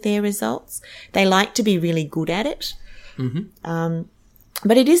evidence of their results. They like to be really good at it. Mm-hmm.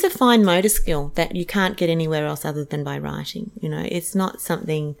 But it is a fine motor skill that you can't get anywhere else other than by writing. It's not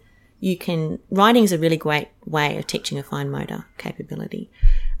something writing is a really great way of teaching a fine motor capability.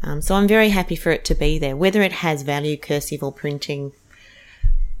 So I'm very happy for it to be there. Whether it has value, cursive or printing,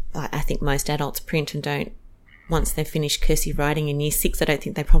 I think most adults print and don't, once they've finished cursive writing in year 6, I don't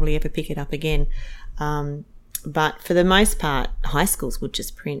think they probably ever pick it up again. But for the most part, high schools would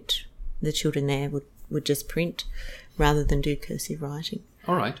just print. The children there would just print rather than do cursive writing.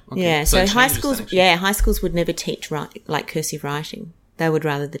 All right. Okay. Yeah. So high schools would never teach cursive writing. They would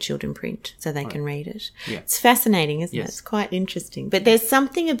rather the children print so they can read it. Yeah. It's fascinating, isn't it? It's quite interesting. But there's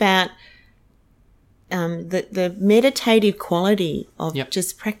something about the meditative quality of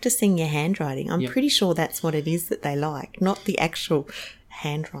just practicing your handwriting. I'm pretty sure that's what it is that they like, not the actual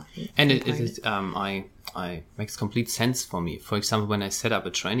handwriting. And it is, makes complete sense for me. For example, when I set up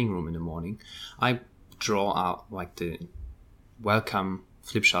a training room in the morning, I draw out like the welcome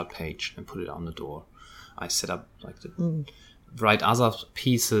flip chart page and put it on the door. I set up like write other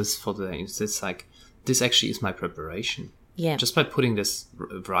pieces for it's like, this actually is my preparation. Yeah. Just by putting this,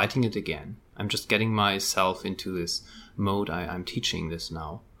 writing it again, I'm just getting myself into this mode. I'm teaching this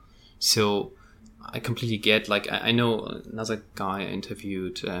now. So I completely get, like, I know another guy I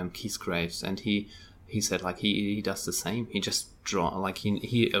interviewed, Keith Graves, and he he said like he does the same. He just like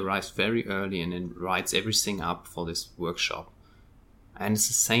he arrives very early and then writes everything up for this workshop, and it's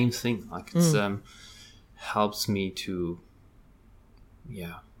the same thing. Like it's helps me to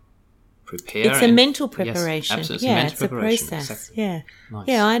prepare. It's a mental preparation. Yes, absolutely. It's a process. Exactly. Yeah, nice.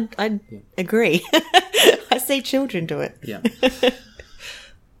 yeah, I agree. I see children do it. Yeah.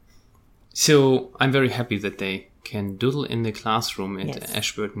 So I'm very happy that they can doodle in the classroom at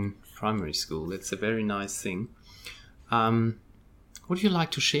Ashburton Primary School. It's a very nice thing. What would you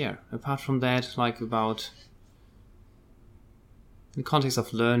like to share apart from that, like about the context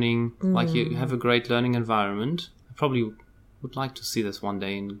of learning? Like you have a great learning environment. I probably would like to see this one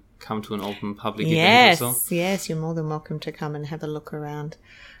day and come to an open public event or so. Yes, you're more than welcome to come and have a look around.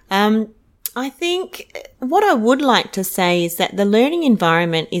 I think what I would like to say is that the learning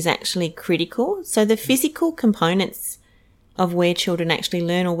environment is actually critical. So the physical components of where children actually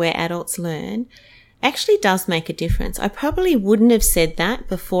learn or where adults learn actually does make a difference. I probably wouldn't have said that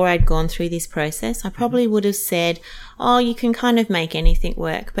before I'd gone through this process. I probably would have said, oh, you can kind of make anything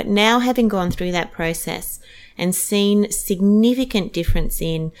work. But now having gone through that process and seen significant difference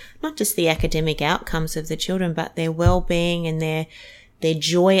in not just the academic outcomes of the children, but their well-being and their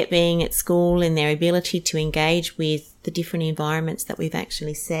joy at being at school and their ability to engage with the different environments that we've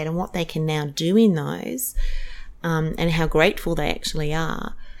actually said and what they can now do in those, and how grateful they actually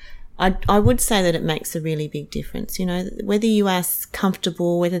are. I would say that it makes a really big difference. You know, whether you are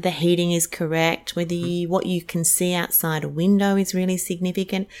comfortable, whether the heating is correct, whether what you can see outside a window is really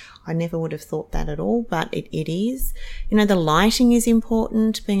significant. I never would have thought that at all, but it is. You know, the lighting is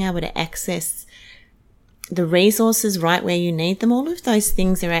important, being able to access the resources right where you need them. All of those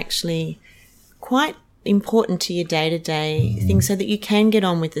things are actually quite important to your day-to-day things so that you can get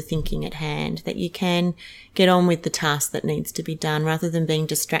on with the thinking at hand, that you can get on with the task that needs to be done rather than being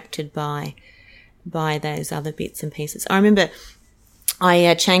distracted by those other bits and pieces. I remember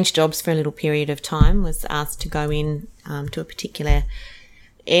I changed jobs for a little period of time, was asked to go in to a particular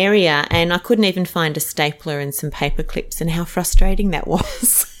area, and I couldn't even find a stapler and some paper clips, and how frustrating that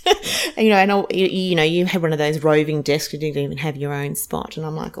was. You have one of those roving desks, you didn't even have your own spot, and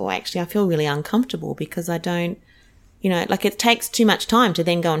I'm like, oh, actually I feel really uncomfortable because I don't, like it takes too much time to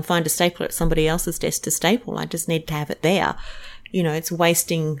then go and find a stapler at somebody else's desk to staple. I just need to have it there. It's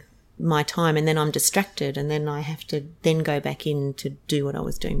wasting my time, and then I'm distracted, and then I have to then go back in to do what I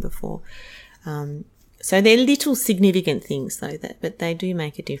was doing before. So they're little significant things though, but they do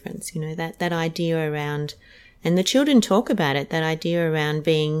make a difference. That idea around, and the children talk about it, that idea around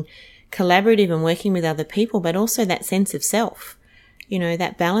being collaborative and working with other people, but also that sense of self.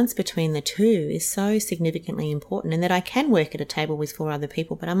 That balance between the two is so significantly important, and that I can work at a table with 4 other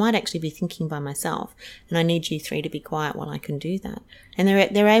people, but I might actually be thinking by myself, and I need you 3 to be quiet while I can do that. And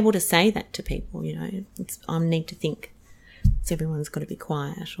they're able to say that to people, I need to think. So everyone's got to be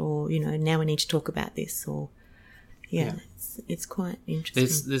quiet, or, now we need to talk about this, or, it's quite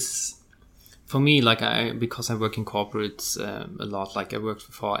interesting. This for me, because I work in corporates a lot, I worked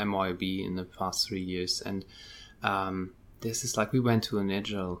for MYOB in the past 3 years, and this is we went to an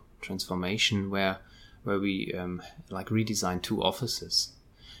agile transformation where we redesigned 2 offices,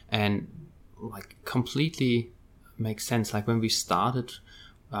 and completely makes sense. When we started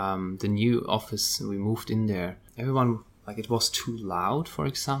the new office, we moved in there, everyone it was too loud, for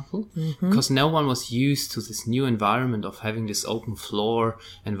example, because no one was used to this new environment of having this open floor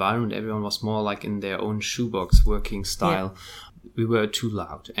environment. Everyone was more in their own shoebox working style. Yeah. We were too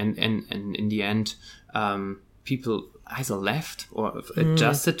loud, and in the end, people either left or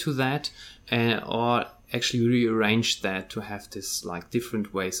adjusted to that, or actually rearranged that to have this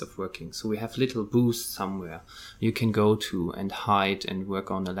different ways of working. So we have little booths somewhere you can go to and hide and work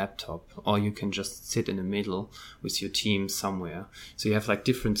on a laptop, or you can just sit in the middle with your team somewhere. So you have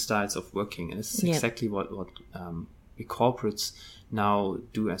different styles of working, and this is exactly what the corporates now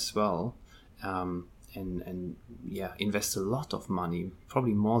do as well. And invest a lot of money,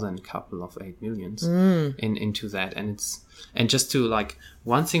 probably more than a couple of 8 million into that. And just to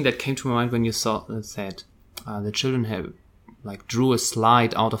one thing that came to my mind when you said the children have drew a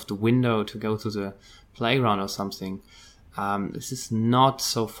slide out of the window to go to the playground or something. This is not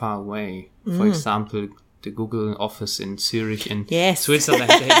so far away. For example, the Google office in Zurich in Switzerland,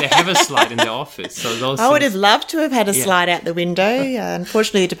 they have a slide in their office. So I would have loved to have had a slide out the window.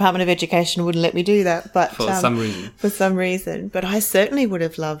 Unfortunately, the Department of Education wouldn't let me do that. But for some reason. But I certainly would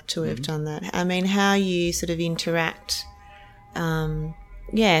have loved to have done that. I mean, how you sort of interact, going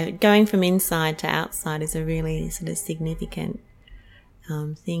from inside to outside is a really sort of significant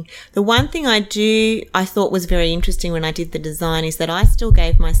thing. The one thing I thought was very interesting when I did the design is that I still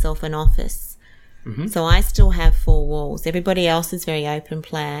gave myself an office So I still have 4 walls. Everybody else is very open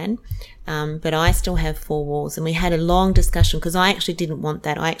plan, but I still have 4 walls. And we had a long discussion because I actually didn't want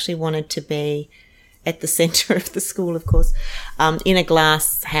that. I actually wanted to be at the centre of the school, of course, in a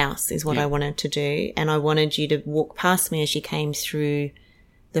glass house is what I wanted to do. And I wanted you to walk past me as you came through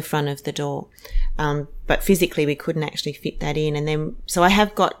the front of the door. But physically we couldn't actually fit that in. And then, so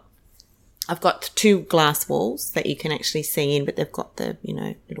I've got 2 glass walls that you can actually see in, but they've got the,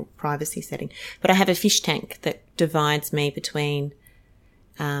 little privacy setting. But I have a fish tank that divides me between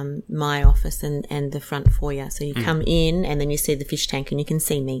my office and the front foyer. So you come in and then you see the fish tank and you can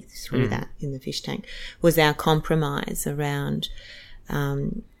see me through that in the fish tank. Was our compromise around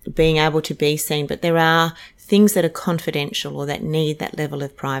being able to be seen. But there are things that are confidential or that need that level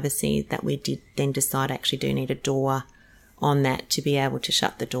of privacy that we did then decide actually do need a door on that to be able to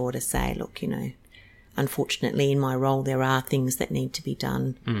shut the door to say, look, unfortunately in my role there are things that need to be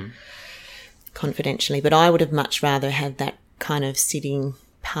done confidentially. But I would have much rather had that kind of sitting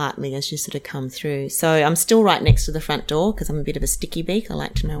partly as you sort of come through. So I'm still right next to the front door because I'm a bit of a sticky beak. I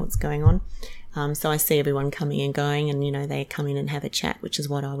like to know what's going on. So I see everyone coming and going and, they come in and have a chat, which is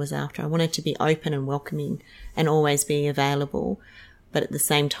what I was after. I wanted to be open and welcoming and always be available. But at the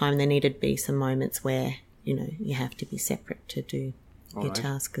same time, there needed to be some moments where, you have to be separate to do your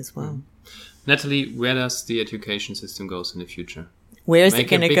task as well. Natalie, where does the education system go in the future? Where is it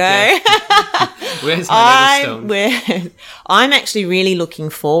going to go? Where is my little stone? I'm actually really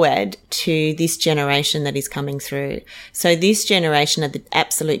looking forward to this generation that is coming through. So this generation are the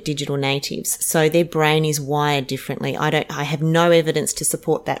absolute digital natives. So their brain is wired differently. I have no evidence to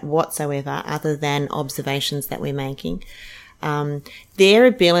support that whatsoever other than observations that we're making. Their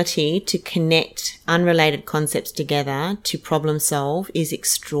ability to connect unrelated concepts together to problem solve is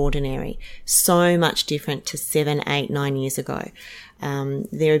extraordinary. So much different to 7, 8, 9 years ago.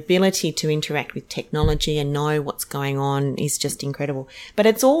 Their ability to interact with technology and know what's going on is just incredible. But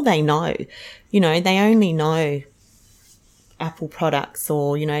it's all they know. They only know Apple products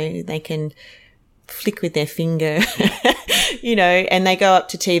or, they can flick with their finger, and they go up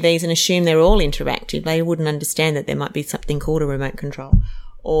to TVs and assume they're all interactive. They wouldn't understand that there might be something called a remote control.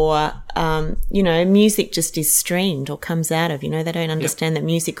 Or, music just is streamed or comes out of, they don't understand that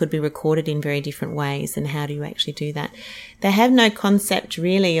music could be recorded in very different ways and how do you actually do that? They have no concept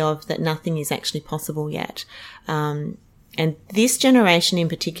really of that nothing is actually possible yet. And this generation in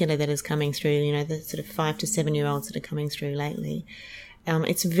particular that is coming through, the sort of 5 to 7 year olds that are coming through lately,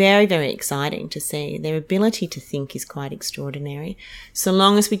 it's very, very exciting to see. Their ability to think is quite extraordinary. So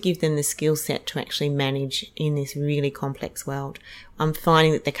long as we give them the skill set to actually manage in this really complex world, I'm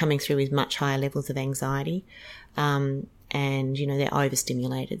finding that they're coming through with much higher levels of anxiety, and, they're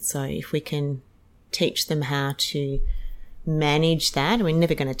overstimulated. So if we can teach them how to manage that, and we're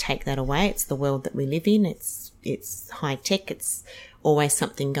never going to take that away. It's the world that we live in. It's high tech. It's always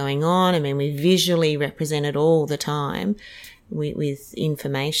something going on. I mean, we visually represent it all the time with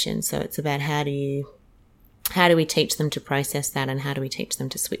information. So it's about how do we teach them to process that and how do we teach them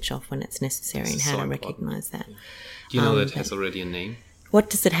to switch off when it's necessary and how to recognize that. Do you know that has already a name? What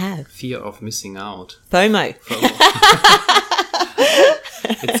does it have? Fear of missing out. FOMO.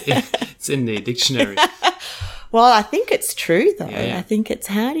 It's in the dictionary. Well, I think it's true though. Yeah. I think it's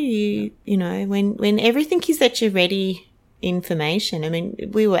how do you, when everything is at your ready information. I mean,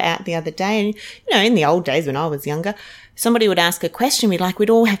 we were out the other day and, in the old days when I was younger, somebody would ask a question. We'd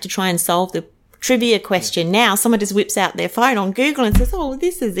all have to try and solve the trivia question. Now someone just whips out their phone on Google and says, oh,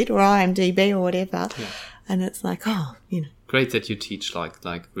 this is it, or IMDb or whatever. Yeah. And it's like, Great that you teach like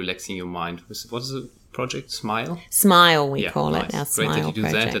relaxing your mind. What is the project? Smile? Smile, we call it. Our Smile Great that you do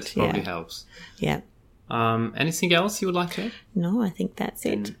project. that. That probably helps. Yeah. Anything else you would like to add? No, I think that's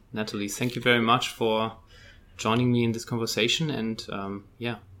it. And Natalie, thank you very much for joining me in this conversation and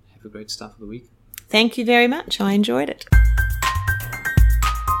have a great start of the week. Thank you very much. I enjoyed it.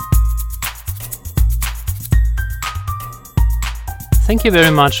 Thank you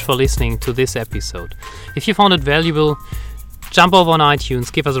very much for listening to this episode. If you found it valuable, jump over on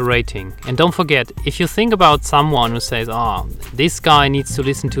iTunes, give us a rating. And don't forget, if you think about someone who says, this guy needs to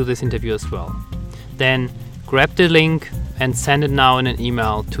listen to this interview as well, then grab the link and send it now in an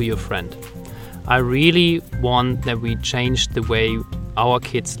email to your friend. I really want that we change the way our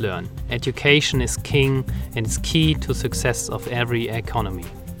kids learn. Education is king and is key to success of every economy.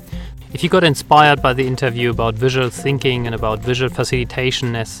 If you got inspired by the interview about visual thinking and about visual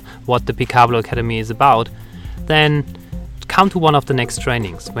facilitation as what the Picablo Academy is about, then come to one of the next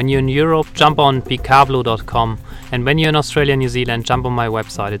trainings. When you're in Europe, jump on picablo.com, and when you're in Australia, New Zealand, jump on my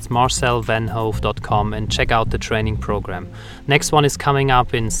website. It's marcelvanhove.com and check out the training program. Next one is coming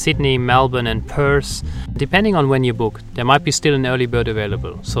up in Sydney, Melbourne and Perth. Depending on when you book, there might be still an early bird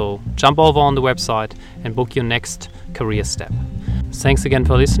available. So jump over on the website and book your next career step. Thanks again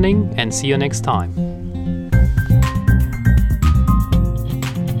for listening, and see you next time.